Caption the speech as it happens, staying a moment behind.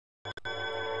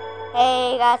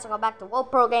Hey guys, welcome back to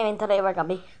World Pro Gaming. Today we're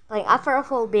gonna be playing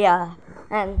Apeirophobia,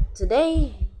 and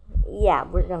today, yeah,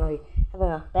 we're gonna be having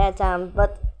a bad time.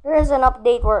 But there is an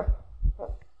update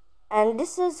and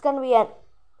this is gonna be an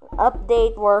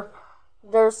update where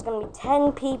there's gonna be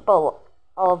 10 people,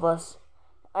 all of us.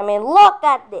 I mean, look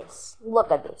at this. Look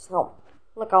at this. No,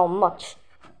 look how much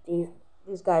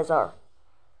these guys are.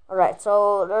 All right,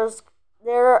 so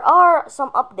there are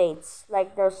some updates.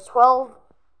 Like there's 12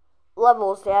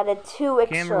 levels. They added 2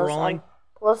 extras and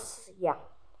plus, yeah,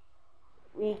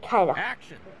 we kind of have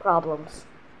problems.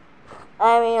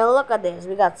 I mean, look at this.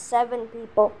 We got 7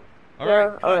 people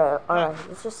here. Alright.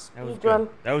 Let's just speedrun.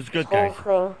 That was good, whole guys.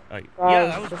 thing. Yeah,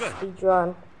 that was just good.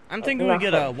 Speedrun. I'm thinking we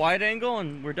get a wide angle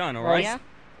and we're done. All right. Yeah.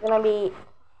 Gonna be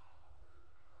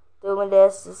doing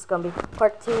this. This is gonna be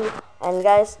part 2. And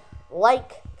guys,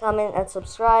 like, comment, and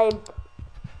subscribe,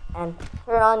 and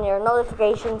turn on your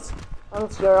notifications.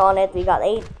 Once you're on it, we got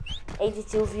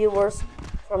 82 viewers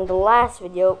from the last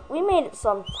video. We made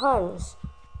some tons.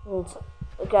 And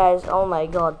guys, oh my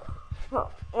god.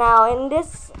 Now, in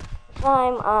this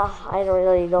time, I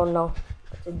really don't know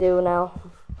what to do now.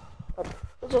 But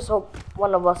let's just hope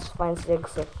one of us finds the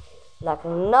exit. Like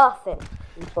nothing,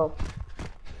 people.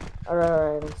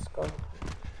 Alright, let's go.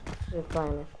 Should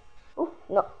find it. Oh,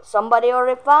 no, somebody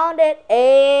already found it.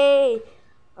 Hey!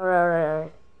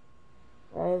 Alright.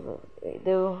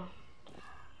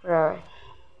 Right.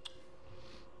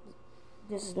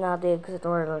 This is not the exit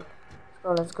order.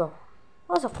 Let's go.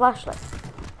 Oh, it's a flashlight.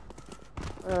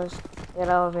 Let's get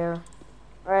out of here.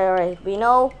 Alright. We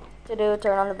know what to do.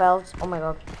 Turn on the valves. Oh my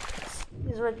god.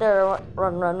 He's right there.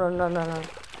 Run. Turn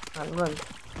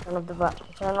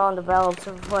on the valves.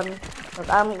 Run. But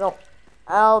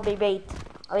I'll be bait.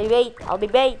 Oh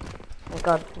my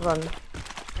god, run.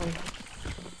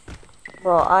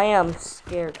 Bro, I am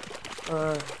scared.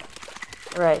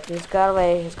 Alright, he's got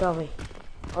away.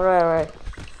 Alright.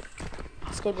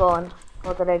 Let's keep going.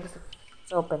 Go to the exit.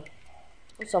 It's open.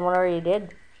 Oh, someone already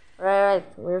did.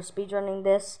 Alright. We're speedrunning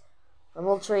this.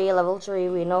 Level 3,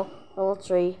 we know. Level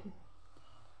 3.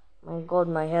 My god,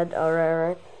 my head.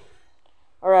 Alright.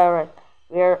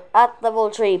 We're at level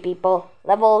 3, people.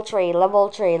 Level 3,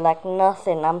 like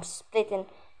nothing. I'm splitting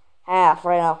half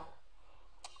right now.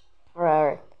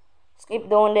 Alright. Let's keep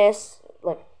doing this.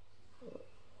 Like,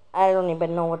 I don't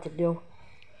even know what to do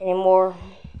anymore,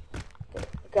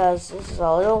 because this is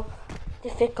a little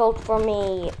difficult for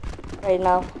me right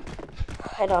now.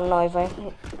 I don't know if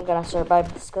I'm gonna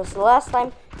survive this, because the last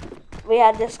time we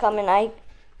had this coming, I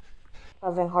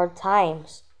having hard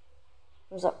times.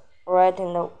 It was right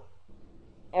in the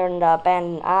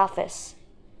abandoned office,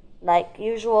 like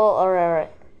usual. Alright.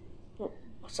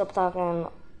 Stop talking.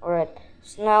 Alright.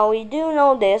 So now we do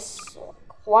know this.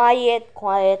 Quiet,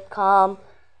 calm.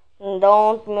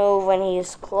 Don't move when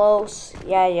he's close.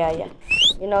 Yeah. You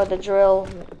know the drill,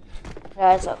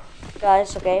 guys.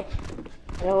 Okay.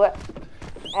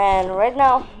 And right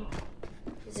now,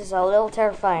 this is a little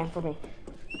terrifying for me.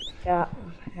 Yeah.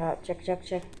 Check.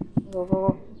 Go.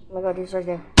 Oh my god, he's right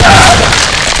there.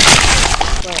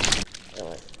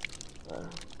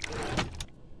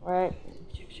 Alright.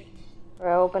 Check.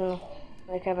 Alright, open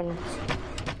the cabinets.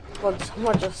 Look,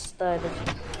 someone just died.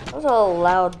 That was a little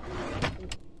loud.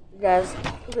 Guys,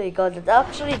 oh my god, it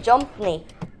actually jumped me.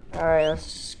 Alright, let's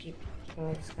just keep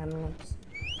these cabinets.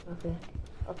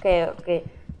 Okay.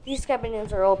 These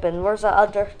cabinets are open. Where's the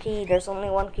other key? There's only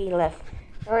 1 key left.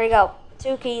 There we go.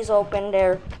 2 keys open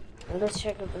there. And let's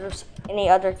check if there's any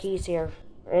other keys here.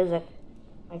 Where is it?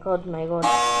 My god.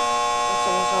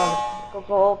 Go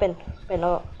open.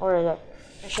 Oh, where is it?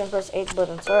 I should press 8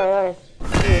 buttons. Alright.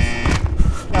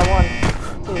 Got 1,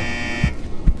 2.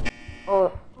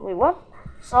 Oh, wait, what?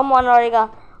 Someone already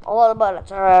got all the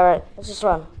bullets. Alright. Let's just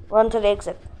run. Run to the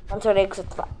exit.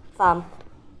 Fam.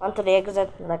 Run to the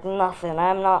exit like nothing.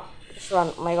 I'm not. Just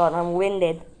run. Oh my god, I'm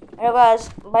winded. Hey guys,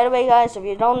 by the way, guys, if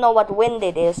you don't know what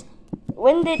winded is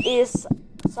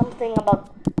something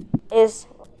about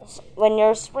when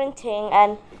you're sprinting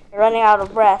and you're running out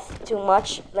of breath too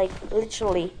much. Like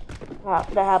literally,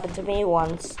 that happened to me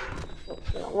once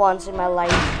in my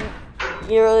life.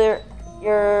 Your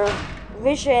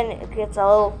vision gets a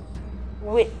little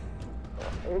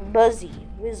wizzy,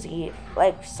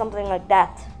 like something like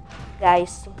that,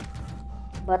 guys.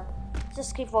 But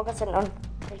just keep focusing on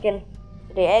taking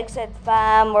the exit,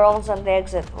 fam. We're almost on the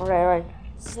exit. Right.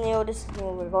 This is new.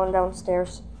 We're going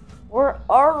downstairs. Where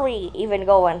are we even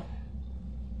going?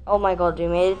 Oh my god, we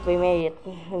made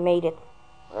it.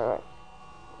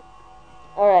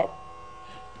 Alright.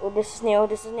 Oh, this is new.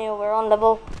 We're on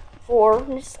level 4.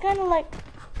 This is kind of like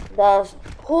the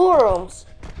pool rooms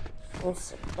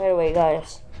By the way,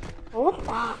 guys,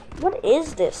 what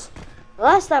is this? The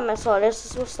last time I saw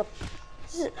this was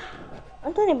I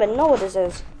don't even know what this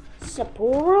is. This is a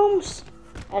pool rooms?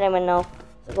 I don't even know.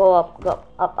 So go up,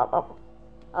 up.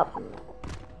 I'm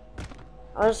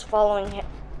just following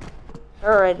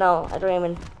her right now. I don't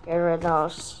even care right now. I'm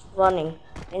just running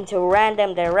into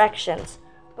random directions.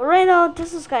 But right now,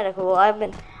 this is kind of cool. I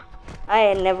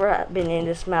had never been in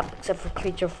this map except for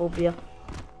Apeirophobia.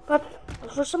 But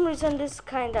for some reason, this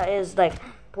kind of is like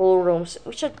pool rooms.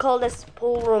 We should call this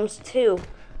pool rooms too,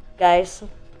 guys.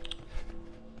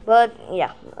 But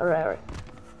yeah, alright,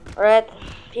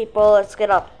 people, let's get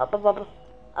up.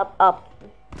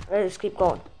 Let's keep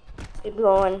going.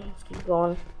 Let's keep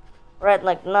going. Right,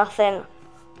 like nothing.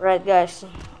 Right, guys.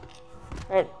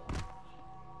 Right,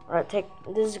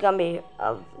 this is gonna be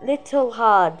a little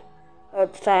hard.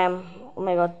 Right, fam. Oh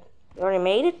my god, you already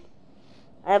made it?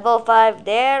 Level 5,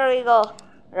 there we go.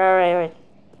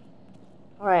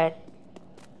 Right.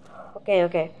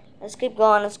 Okay. Let's keep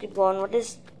going. What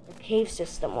is the cave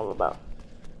system all about?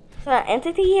 Is there an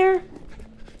entity here?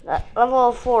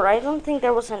 Level 4, I don't think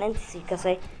there was an entity because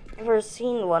I never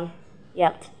seen one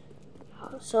yet.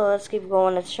 So let's keep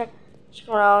going. Let's check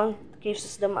around the cave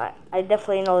system. I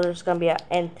definitely know there's gonna be an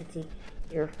entity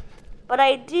here. But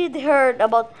I did heard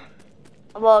about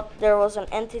there was an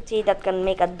entity that can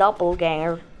make a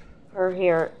doppelganger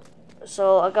here.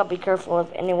 So I gotta be careful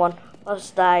if anyone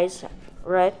else dies.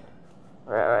 Right.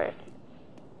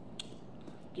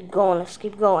 Keep going. Let's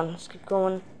keep going.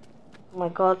 Oh my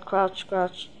god, crouch.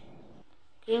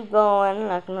 Keep going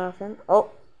like nothing.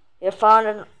 Oh, you found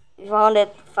it. Found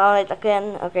it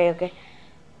again. Okay.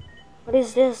 What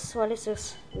is this? This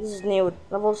is new.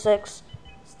 Level 6.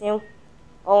 It's new.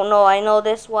 Oh no, I know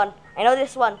this one.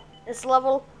 This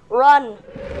level. Run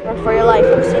for your life.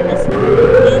 I've seen this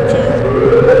YouTube.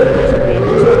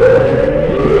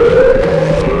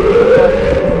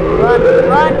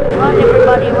 Run,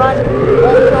 everybody, run.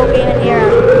 All pro game in here.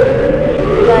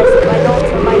 You guys, if I don't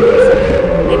survive this,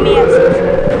 give me a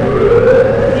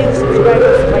few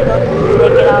subscribers if I don't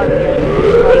make it out here.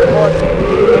 Oh my god,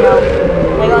 oh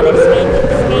my god, escape.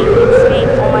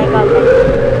 Oh my god,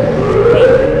 wait,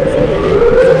 is it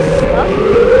stuck?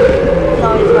 No,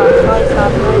 it's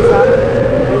not.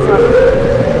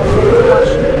 Too much.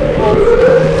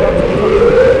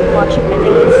 Too much. I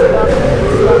think it's stuck.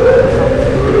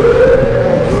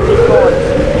 Just keep going.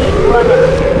 Keep running.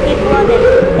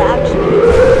 The action is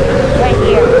right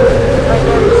here. Right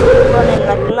there. Just keep running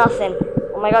like nothing.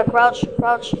 Oh my god, crouch.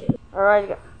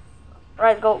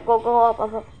 Alright, go up.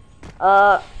 Okay.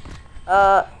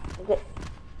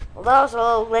 Well, that was a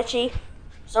little glitchy.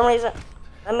 For some reason,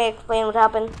 let me explain what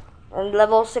happened. And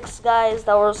level 6, guys,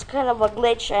 that was kind of a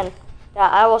glitch, and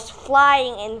I was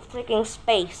flying in freaking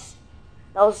space.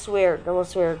 That was weird.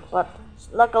 But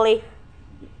luckily,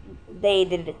 they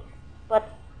did it. But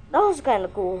that was kind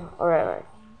of cool. Alright. What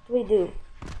do we do?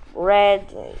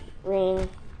 Red, green.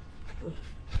 I'm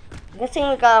guessing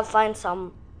we gotta find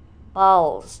some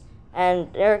balls,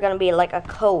 and they're gonna be like a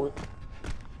code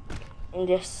in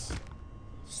this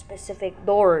specific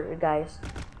door, guys.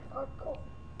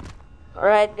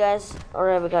 Alright, guys.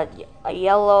 Alright, we got a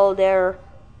yellow there,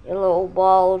 yellow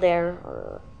ball there.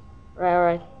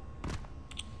 Right.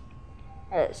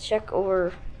 Let's check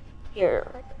over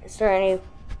here. Is there any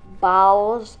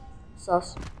balls?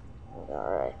 Sus.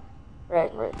 Alright.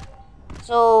 Right.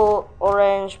 So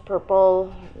orange,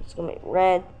 purple. It's gonna be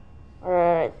red.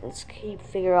 Alright. Let's keep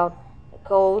figure out the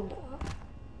code.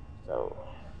 So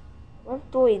what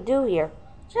do we do here?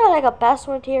 Is there like a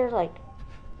password here? Like,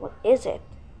 what is it?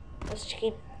 Let's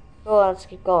keep going.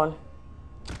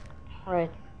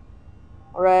 Alright,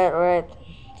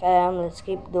 fam, let's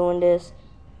keep doing this.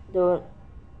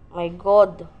 My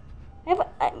god.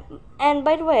 And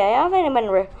by the way, I haven't even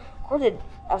recorded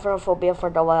Apeirophobia for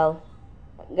a while.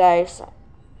 Guys,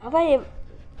 I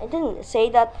didn't say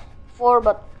that before,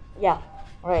 but yeah.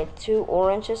 Alright, 2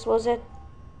 oranges, was it?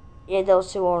 Yeah,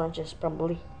 those 2 oranges,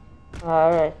 probably.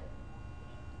 Alright,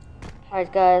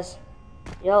 guys.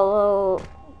 Yellow.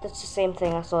 That's the same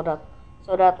thing. I saw that.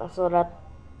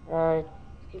 Alright,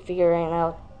 keep figuring it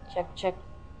out. Check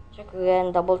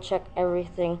again. Double check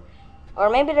everything. Or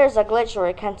maybe there's a glitch where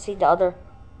I can't see the other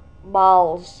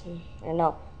balls. I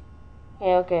know.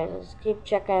 Okay. Let's keep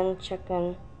checking.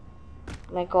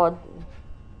 My god.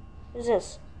 What is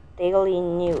this? Daily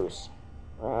news.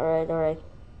 Alright.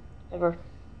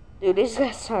 Dude, these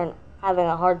guys are having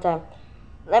a hard time.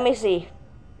 Let me see.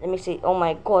 Oh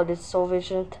my god, it's so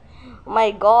visioned. Oh my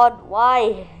god,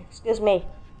 why? Excuse me,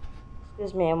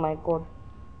 oh my god.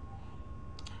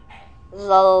 This is a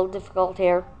little difficult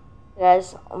here.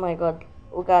 guys. Oh my god,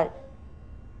 we got.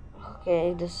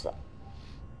 Okay, this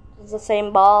is the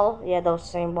same ball. Yeah, the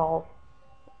same ball.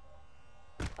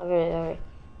 Okay, okay.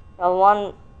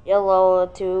 One yellow,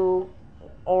 two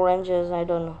oranges. I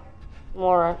don't know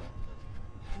more,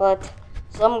 but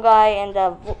some guy in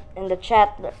the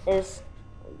chat is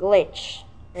glitch.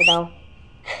 You know.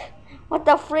 What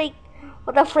the freak?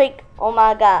 What the freak? Oh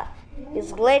my god.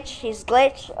 He's glitch. He's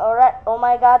glitch. Alright. Oh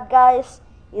my god, guys.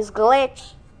 He's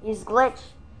glitch. He's glitch.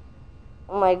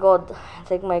 Oh my god. I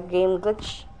think my game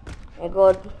glitch. Oh my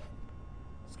god.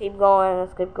 Let's keep going.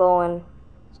 Let's keep going.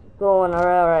 Let's keep going.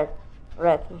 Alright.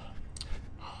 Alright.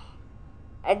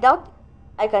 I doubt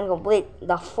I can complete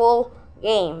the full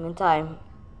game in time.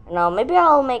 Now maybe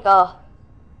I'll make a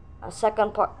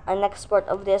second part, a next part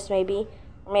of this maybe,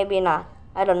 or maybe not.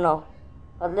 I don't know.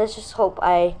 But let's just hope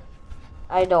I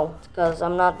don't, because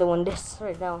I'm not doing this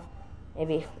right now.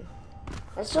 Maybe.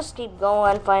 Let's just keep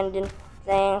going, finding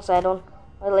things. I don't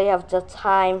really have the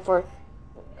time for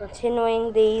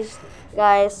continuing these,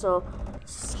 guys. So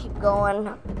let's keep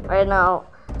going right now.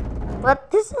 But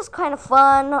this is kind of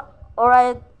fun.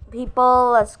 Alright,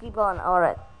 people. Let's keep going.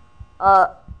 Alright.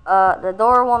 The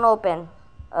door won't open.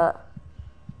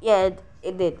 Yeah,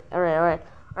 it did. Alright.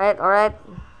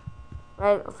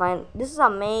 Right, fine. This is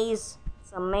a maze.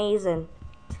 It's amazing.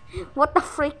 What the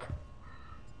freak?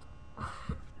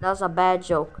 That was a bad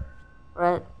joke.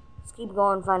 Right. Let's keep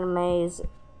going, find a maze.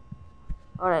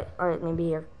 Alright, maybe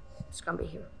here. It's gonna be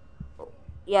here. Oh,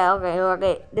 yeah,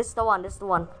 okay. This is the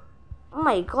one. Oh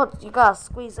my god, you gotta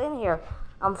squeeze in here.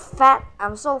 I'm fat.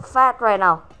 I'm so fat right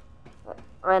now.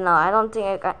 I don't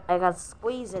think I got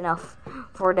squeezed enough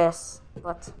for this.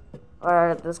 But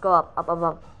alright, let's go up.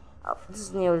 Oh, this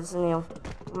is new. Oh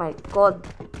my god.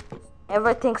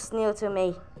 Everything's new to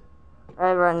me.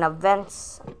 We're in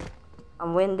events.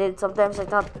 I'm winded. Sometimes I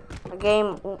thought the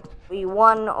game we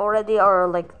won already, or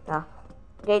like the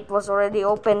gate was already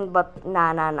open, but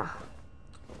nah.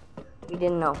 We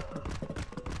didn't know.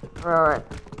 Alright.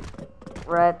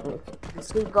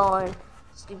 Let's keep going.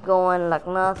 Like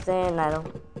nothing.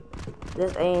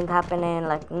 This ain't happening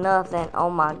like nothing. Oh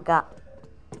my god.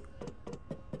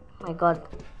 My god.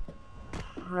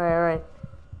 Right.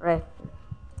 Let's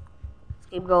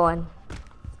keep going.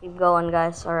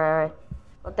 Guys. Alright.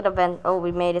 Look at the vent. Oh,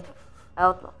 we made it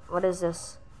out. What is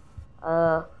this?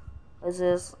 Alright,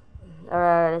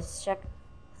 let's check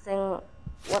thing.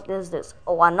 What is this?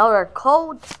 Oh, another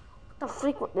code? What the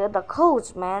freak? The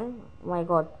codes, man. Oh my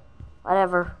god.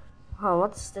 Whatever.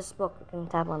 What's this book? You can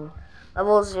tap on.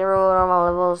 Level 0, normal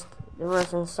levels,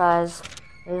 diverse in size.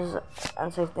 Is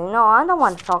unsafety. No, I don't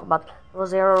want to talk about level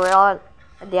 0. I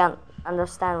didn't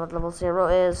understand what level 0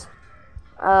 is.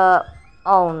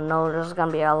 Oh no, there's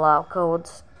gonna be a lot of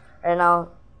codes. Right now,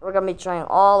 we're gonna be trying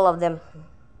all of them.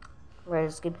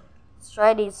 Let's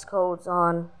try these codes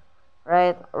on.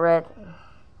 Right.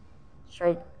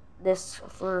 Try this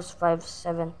first 5,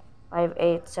 7, 5,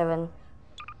 8, 7,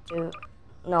 2.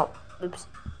 No, oops.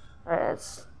 Alright,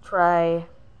 let's try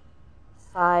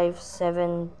 5,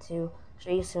 7, 2,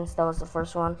 3, since that was the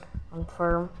first one.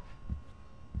 Confirm.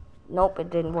 Nope, it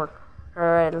didn't work.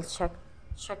 Alright, let's check.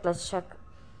 Let's check.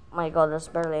 My god, there's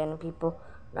barely any people.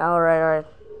 Now, alright.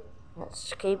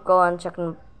 Let's keep going,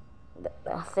 checking the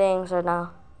things right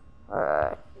now.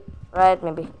 Alright. Right,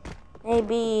 maybe.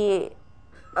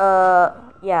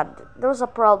 Yeah, there was a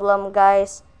problem,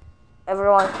 guys.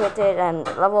 Everyone quit it, and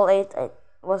level 8 it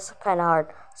was kind of hard.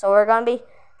 So we're gonna be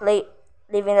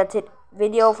leaving the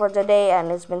video for today,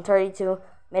 and it's been 32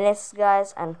 minutes,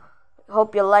 guys. And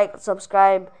hope you like,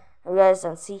 subscribe, guys,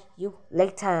 and see you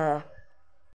later.